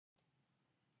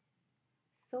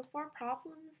So for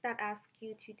problems that ask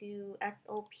you to do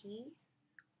SOP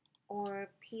or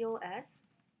POS,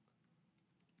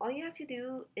 all you have to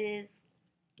do is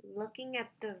looking at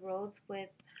the rows with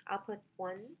output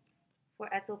 1 for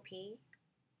SOP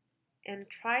and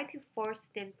try to force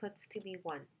the inputs to be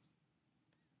 1.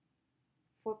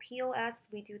 For POS,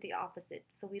 we do the opposite.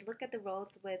 So we look at the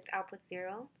rows with output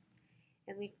 0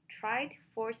 and we try to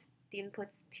force the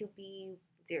inputs to be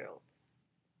 0.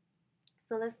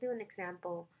 So let's do an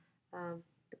example.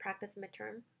 The practice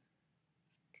midterm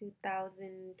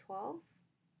 2012.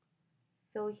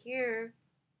 So here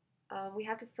we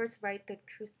have to first write the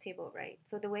truth table, right?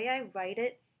 So the way I write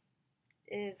it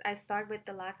is I start with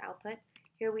the last output.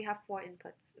 Here we have 4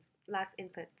 inputs, last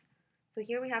inputs. So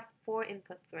here we have 4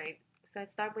 inputs, right? So I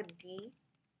start with D,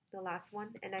 the last one,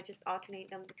 and I just alternate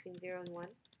them between 0 and 1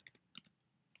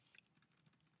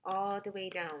 all the way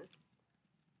down.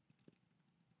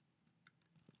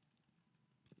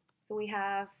 So we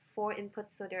have 4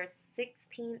 inputs, so there are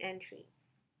 16 entries.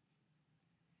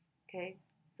 Okay,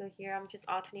 so here I'm just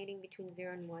alternating between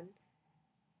 0 and 1.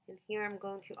 And here I'm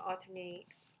going to alternate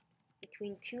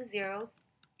between 2 zeros,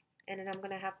 and then I'm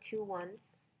going to have 2 ones.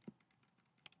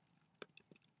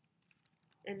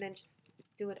 And then just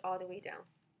do it all the way down.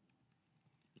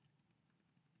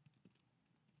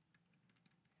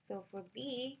 So for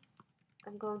B,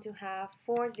 I'm going to have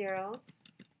 4 zeros,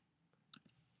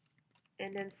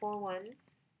 and then 4 ones.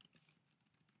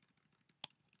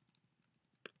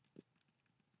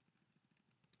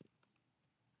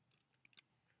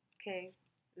 Okay,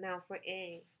 now for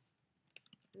A,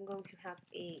 I'm going to have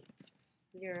 8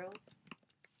 zeros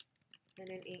and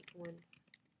then 8 ones.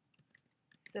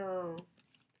 So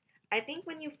I think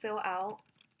when you fill out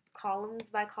columns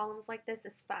by columns like this,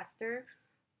 it's faster.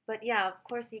 But yeah, of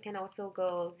course you can also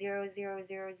go 0, 0,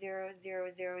 0, 0,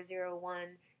 0, 0, 0,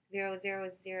 1, 0,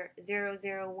 0, 0, 0,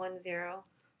 0, 1, 0.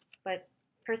 But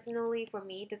personally, for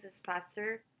me, this is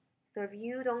faster. So if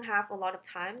you don't have a lot of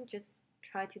time, just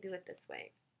try to do it this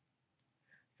way.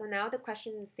 So now the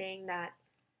question is saying that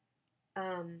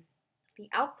the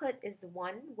output is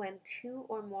 1 when 2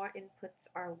 or more inputs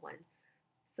are 1.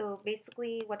 So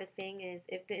basically what it's saying is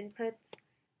if the inputs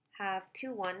have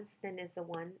 2 ones, then it's a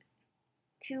 1.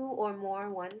 2 or more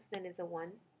ones, then it's a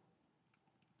 1.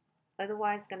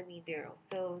 Otherwise, it's going to be 0.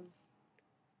 So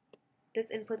this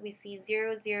input we see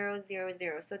 0, 0, 0,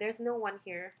 0. So there's no 1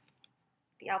 here.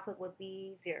 The output would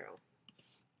be 0.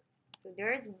 So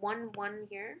there is 1, 1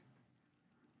 here.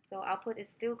 So output is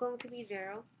still going to be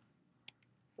 0.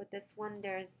 For this one,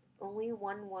 there's only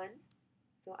 1, 1.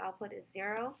 So output is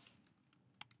 0.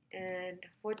 And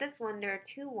for this one, there are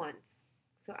 2 ones.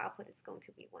 So output is going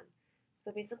to be 1.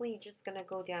 So basically, you're just going to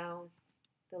go down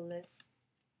the list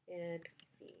and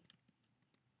see.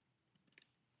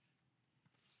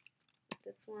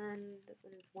 This one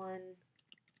is 1.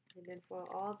 And then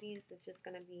for all these, it's just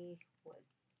going to be 1.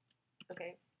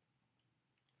 Okay.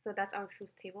 So that's our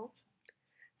truth table.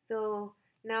 So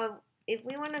now, if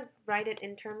we want to write it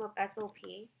in terms of SOP,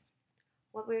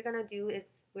 what we're going to do is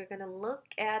we're going to look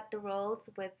at the rows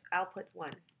with output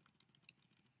 1.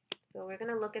 So we're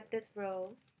going to look at this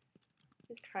row.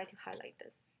 Let's try to highlight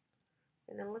this.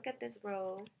 We're going to look at this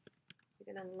row.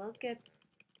 We're going to look at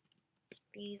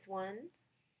these ones.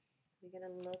 We're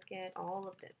going to look at all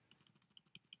of this.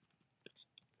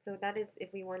 So that is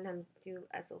if we want to do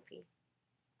SOP.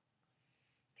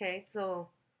 Okay, so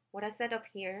what I said up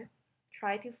here,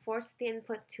 try to force the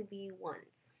input to be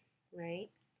ones, right?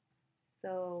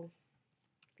 So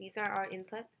these are our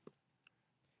input.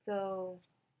 So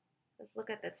let's look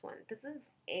at this one. This is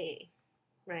A,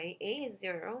 right? A is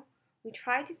 0. We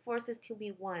try to force it to be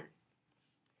 1.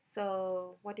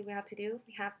 So what do we have to do?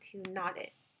 We have to knot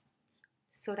it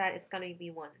so that it's going to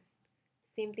be 1.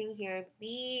 Same thing here.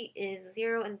 B is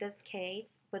 0 in this case,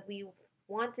 but we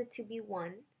want it to be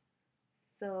 1.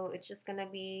 So it's just going to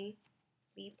be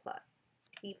B plus,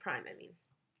 B prime, I mean.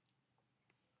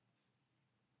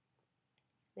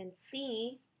 Then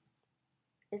C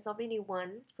is already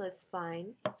 1, so it's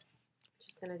fine.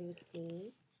 Just going to do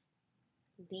C.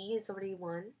 D is already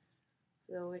 1,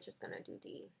 so we're just going to do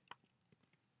D.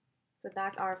 So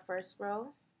that's our first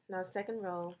row. Now second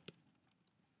row,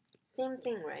 same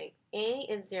thing, right? A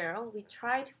is 0. We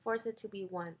try to force it to be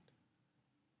 1.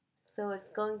 So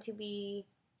it's going to be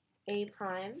A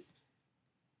prime.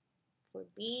 For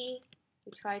B,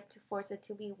 we try to force it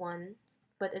to be 1,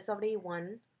 but it's already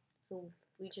 1. So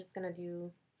we're just going to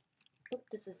do, oops,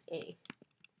 this is A.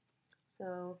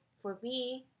 So for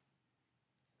B,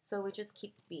 so we just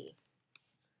keep B.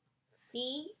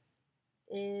 C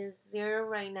is 0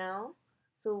 right now.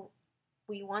 So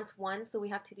we want 1, so we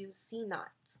have to do C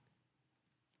naught.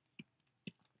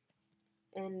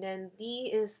 And then D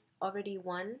is already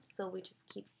 1, so we just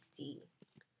keep D.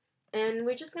 And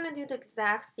we're just going to do the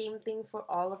exact same thing for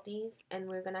all of these, and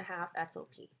we're going to have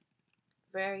SOP.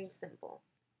 Very simple.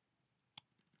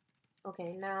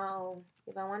 Okay, now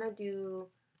if I want to do,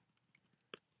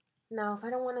 now if I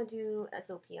don't want to do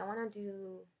SOP, I want to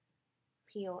do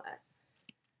POS.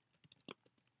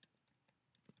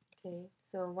 Okay,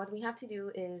 so what we have to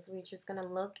do is we're just going to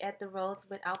look at the rows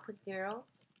with output 0.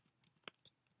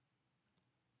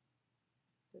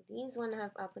 So these one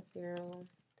have output 0,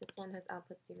 this one has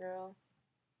output 0,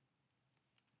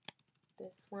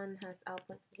 this one has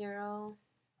output 0.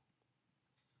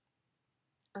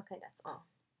 Okay, that's all.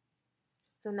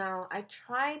 So now I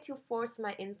try to force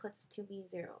my inputs to be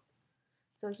zeros.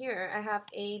 So here I have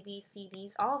A, B, C,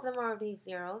 D's. All of them are already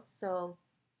zeros, so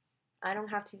I don't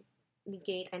have to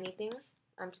negate anything.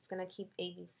 I'm just going to keep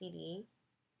A, B, C, D.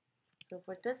 So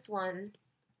for this one,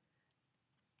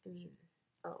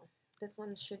 this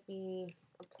one should be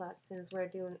a plus since we're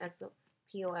doing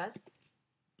POS.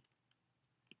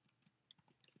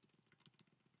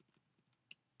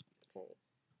 Okay.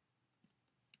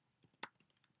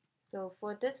 So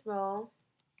for this row,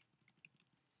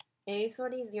 A is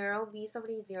already 0, B is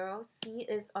already 0, C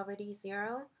is already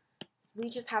 0. We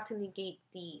just have to negate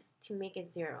these to make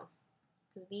it 0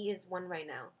 because D is 1 right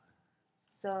now.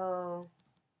 So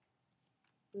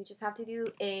we just have to do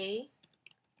A,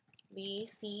 B,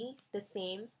 C the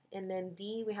same, and then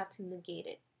D we have to negate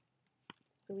it.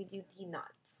 So we do D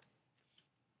naughts.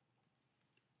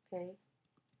 Okay,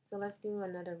 so let's do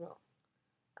another row.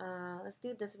 Let's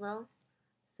do this row.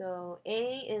 So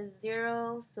A is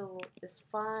 0, so it's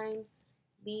fine.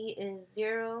 B is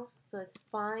 0, so it's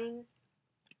fine.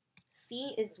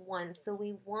 C is 1, so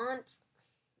we want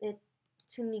it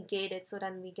to negate it so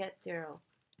that we get 0.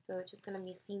 So it's just going to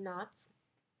be C naught.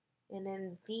 And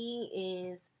then D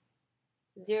is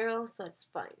 0, so it's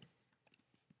fine.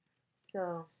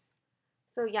 So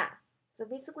yeah. So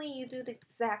basically you do the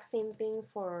exact same thing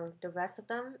for the rest of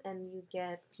them and you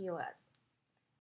get POS.